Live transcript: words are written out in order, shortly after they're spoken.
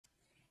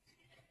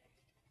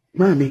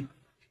Mommy,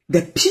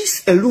 the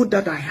peace alone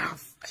that I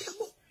have, I am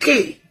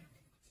okay.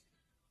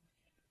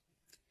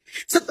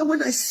 Sometimes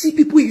when I see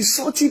people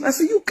insult him, I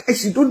say, you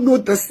guys, you don't know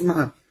this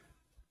man.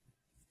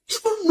 You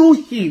don't know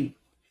him.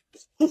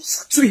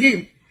 Closer to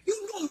him.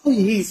 You know how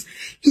he is.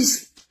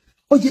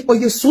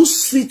 You're so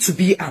sweet to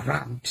be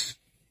around.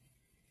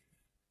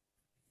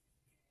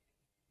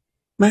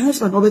 My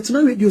husband,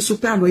 Obetina radio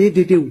super and oye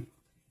dede.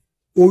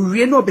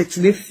 Oye no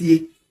Obetina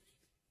fie.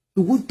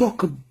 You won't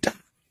talk that.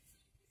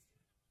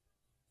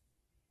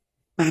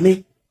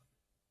 Mame.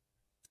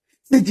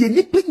 The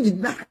nipa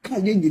nyina ka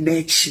nye nyina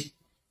echi.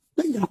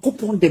 Na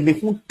Yakopon de me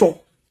ho to.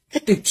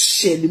 Let it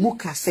share the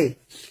muka say.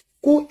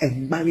 Go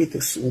and marry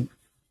this woman.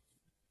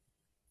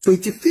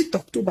 25th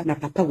October na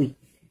papa we.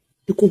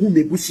 You go home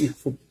mebusi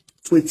for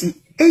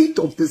 28th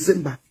of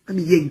December. I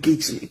mean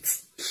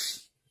engagement.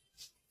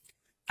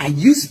 I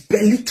used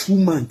barely 2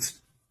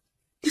 months.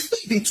 It's not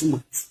even 2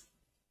 months.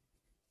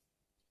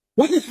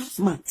 1.5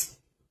 months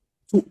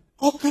to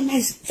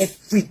organize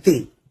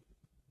everything.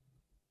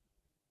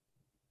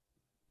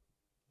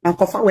 And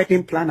confirm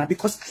wedding planner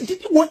because I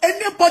didn't want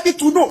anybody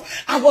to know.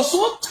 I was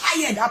so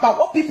tired about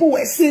what people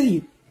were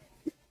saying.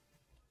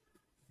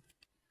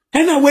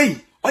 Anyway,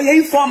 or your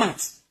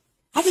informant.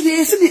 After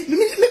they say me,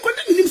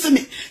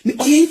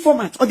 or your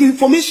informant, or the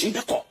information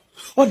they call,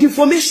 or the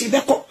information they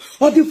call,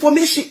 or the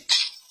information.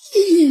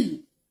 I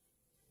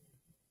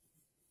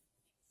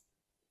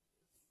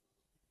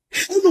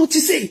don't know what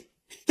to say.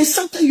 And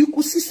sometimes you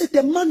could see that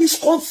the man is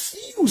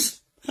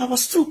confused. I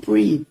was still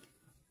praying.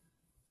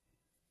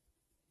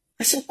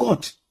 I said,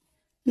 God,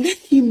 let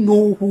him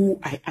know who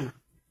I am.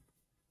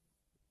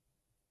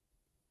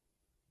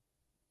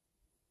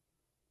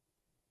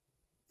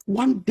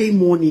 One day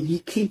morning, he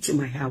came to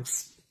my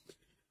house.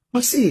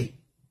 I say,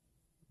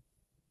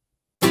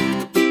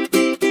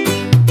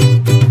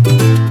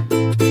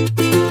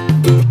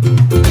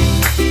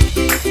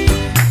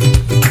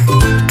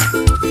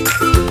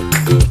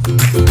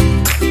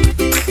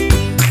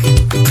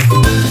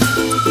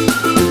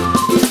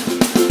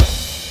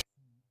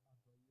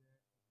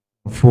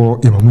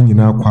 for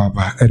Yamamunina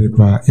Kwaba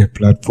Edeba a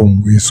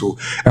platform way so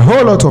a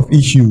whole lot of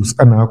issues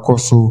and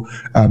also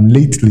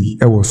lately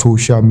our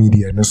social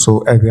media and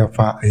so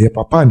Edafa a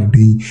papa and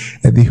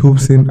the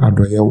hosting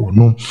Adoya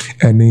no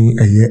any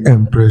a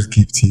Empress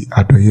Gifty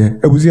Adoya.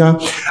 Ebuzia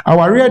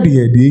our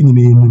ready the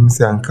name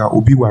Sanka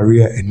Obi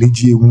Warrior and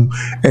Nijimu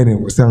and it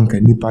was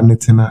Sanka Nipa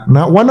Netina.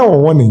 Now 1 hour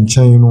 1 in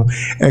China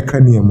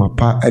Ekani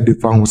Mapa at the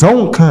found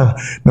sound car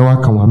now I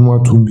come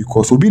on to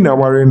because Obi na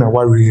warrior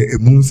a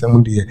moon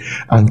Samudia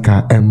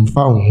Anka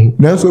found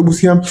now so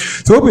Busiam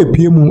so be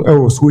PM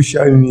our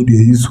social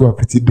media use to a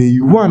day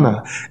you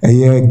wanna a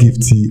year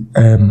gifty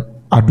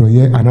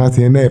Adoye and I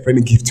say if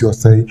any gift you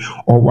say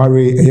or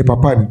worry a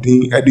papa and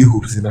thing at the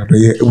hoops in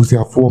Adoye it was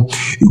for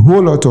a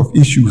whole lot of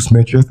issues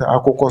Manchester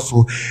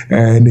Akokoso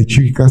and the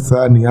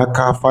Chikasa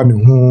Niaka fan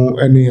home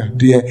any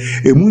idea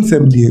a moon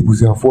 70 was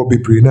for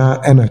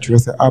Bebrina and a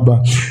Tressa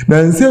Abba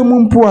now say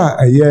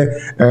Mumpua a year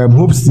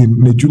hopes in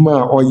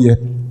Nejuma or yet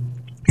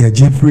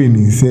Jeffrey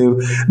in sale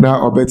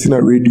now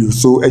Obetina radio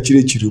so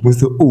actually we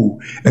say oh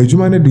a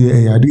Jumana de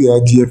a idea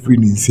Jeffrey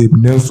in sale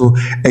Nelson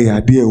a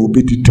idea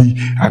obediti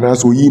and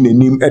also yin a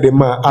name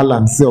Edema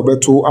Alan sell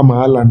beto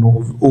ama Alan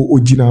o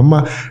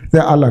Jinama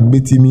the Alan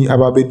beti me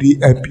ababedi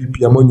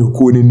MPP among your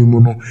cone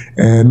nimuno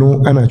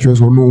no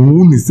anatras or no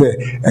moon is there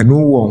and no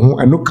one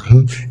and no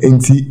can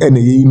enti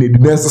any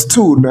nurse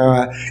too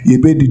na ye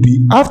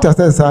bedidi after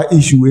that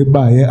issue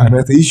by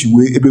another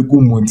issue a be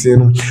good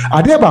montano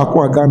adeba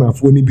kwa Ghana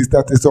for ni be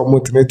started so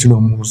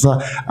motivational musa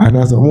and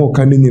as a more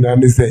canning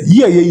and say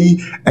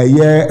a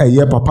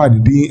year papa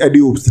the Eddie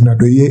Obstina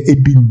do ye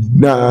edin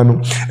na no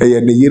a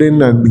year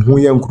and the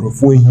Hoyan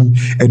Crofone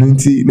and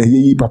until the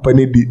ye papa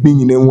ne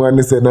in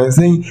one say and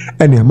saying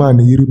and a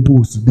man a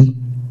post be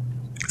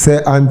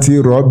say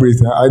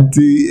anti-robberies,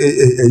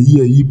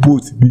 anti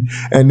post be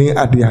any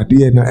at the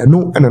idea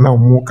no and now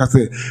more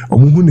say or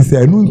Muhuni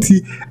say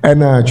Nunti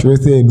and a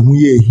trace and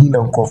we a hin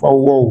and cough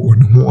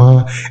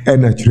our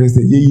and a trace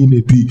ye in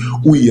a tea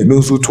we and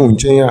also tone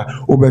chaya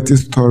over the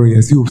story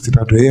as you sit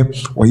at there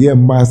or ye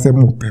master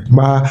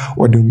ma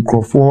or the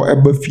crofo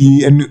ever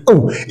fee and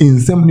oh in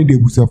some day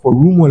was for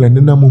rumor and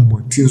then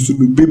more things to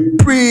be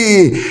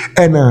pray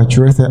and a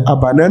trace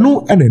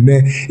abanano and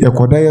then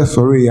Yakodaya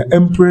sorry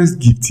Empress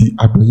Gifty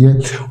yeah,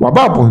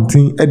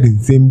 Wababontin Edin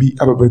Sembi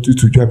Ababetu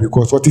to drive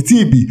because what it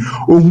be,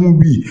 oh,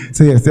 be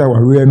say, yes, our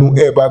real no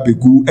air baby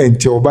goo and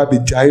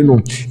Chobabi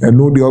Jino and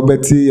no the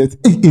obeti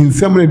in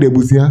some of the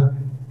Busia.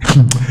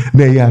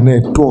 They are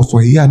net toss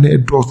or ya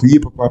net toss, ye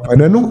papa,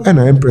 and I know an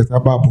Empress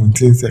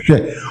Ababontin say,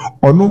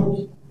 or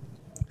no.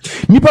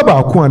 Nipa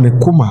ba ko ane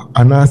kuma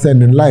anase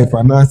ne life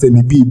anase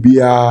ne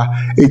bibia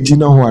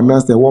ejina ho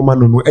anase woman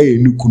no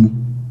nukunu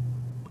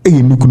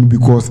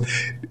because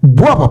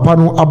boa papa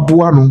no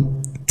aboa no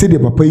the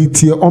papa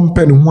itie on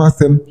pen one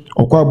them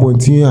or qua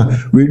bontia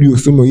radio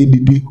so no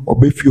yedidi or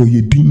befio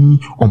yedin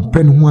on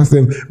pen one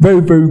them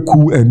very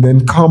cool and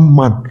then calm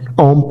man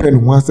on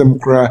pen one them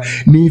cry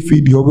ni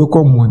feed the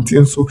overcome one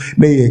so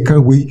they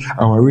can't wait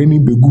our rainy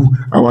begu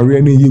our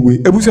rainy yewe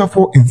ebusia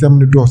for in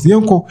some doors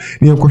yanko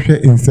share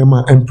in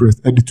sema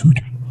Empress attitude.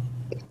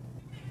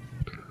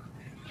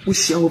 We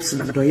share hopes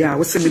in the yeah,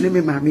 what's the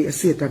name, mammy? I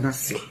see it and I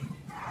say,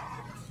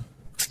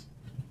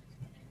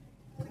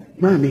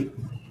 Mommy,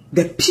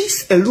 the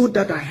peace alone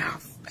that I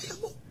have, I am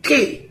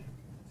okay.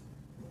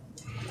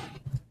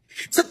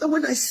 Sometimes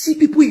when I see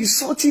people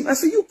insult him, I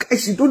say, you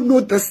guys, you don't know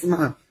this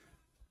man.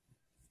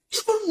 You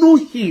don't know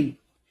him.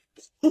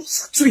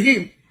 Closer to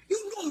him.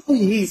 You know who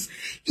he is.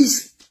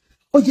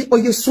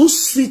 You're so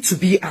sweet to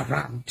be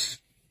around.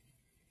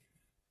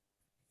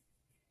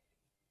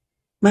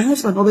 My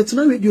husband,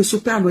 Obetina radio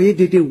super no ye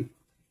dede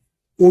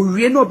o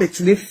wie no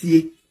Obetina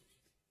fie.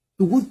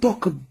 You won't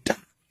talk that.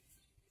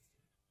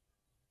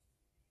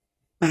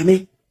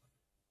 Mame,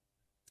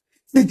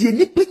 the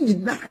nipa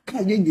nyina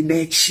ka nye nyina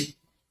echi.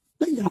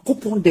 Na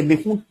Yakopon de me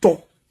ho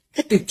to.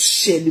 E te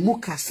share ni mu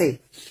ka say,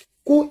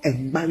 go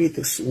and marry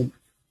this woman.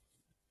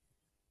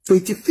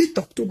 25th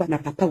October na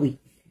papa we.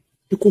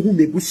 You go home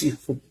mebusi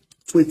for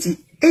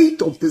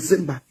 28th of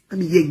December. I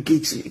mean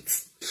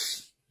engagement.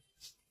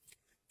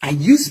 I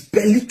used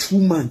barely 2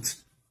 months.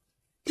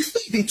 It's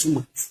not even 2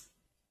 months.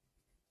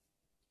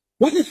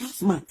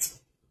 1.5 months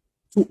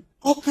to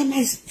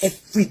organize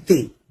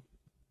everything.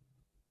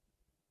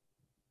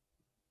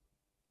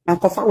 I'm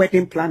a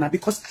wedding planner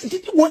because I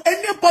didn't want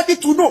anybody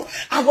to know.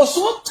 I was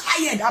so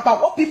tired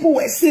about what people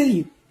were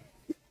saying.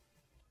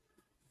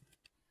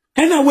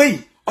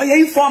 Anyway, or your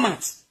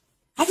informant.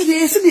 After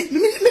they say me,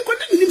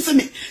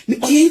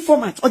 or your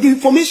informant, or the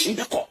information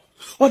they call,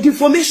 or the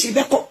information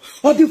they call,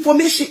 or the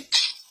information.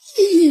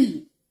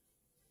 I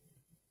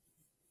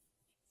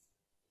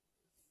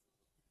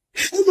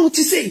don't know what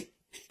to say.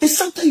 And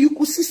sometimes you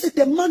could see that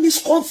the man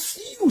is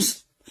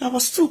confused. I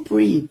was still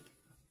praying.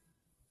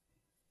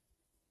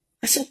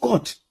 I said,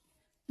 God,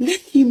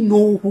 let him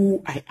know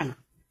who I am.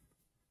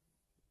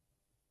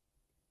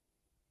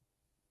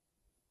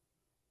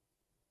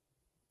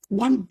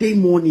 One day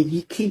morning,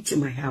 he came to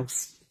my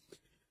house.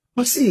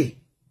 I said,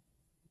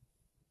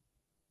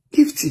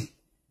 Gifty,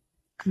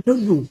 I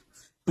don't know,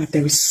 but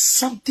there is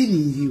something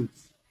in you.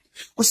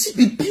 I said,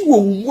 Bibi wo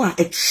wa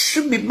e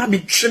tweme ma me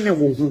twene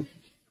wo ho.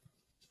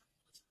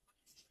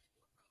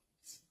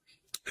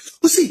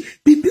 I say,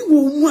 Bibi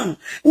wo wa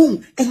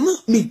e ma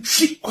me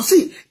twi. I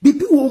say,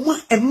 Bibi wo wa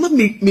e ma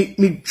me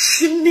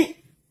twene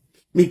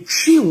me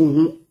twi wo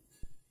ho.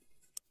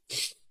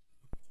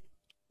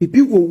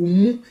 Bibi wo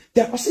mu.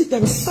 I say,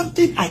 there is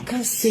something I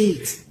can't say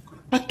it.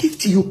 But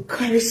Gifty, you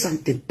carry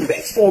something.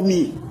 Pray for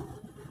me.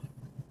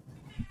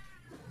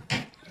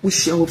 We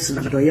share hopes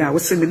in the yeah.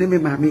 What's the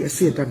name, mommy? I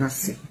see it and I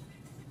say.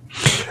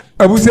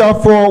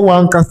 Abusia for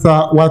one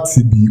kasa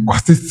watibi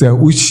wasise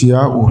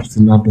ushia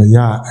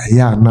usinadoya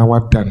ya na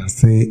wadana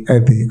say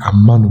ede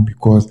amano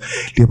because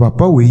the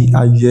papa we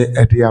aye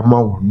ede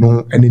amawo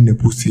no ene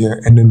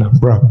nebusia ene na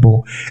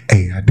brabo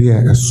ade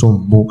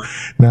esombo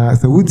na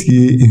se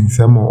wutie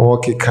insemo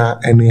okeka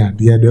ene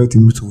ade ade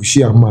otimi so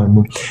ushia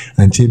amano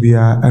anche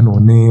bia ene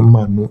one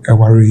mano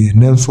eware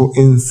nenso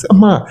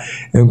insema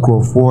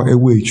enkrofo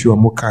ewe echi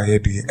omoka ye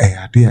de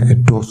ade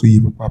edo so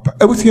yi papa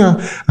abusia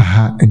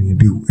aha ene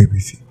bi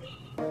ebisi.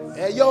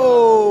 Hey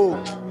yo,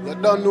 you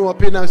don't know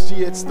up in a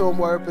shade,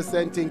 Stonewall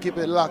representing, keep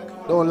it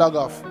locked, don't log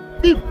off.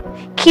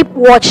 Keep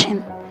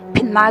watching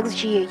Pinax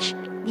GH,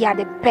 they are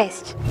the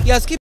best. Yes, keep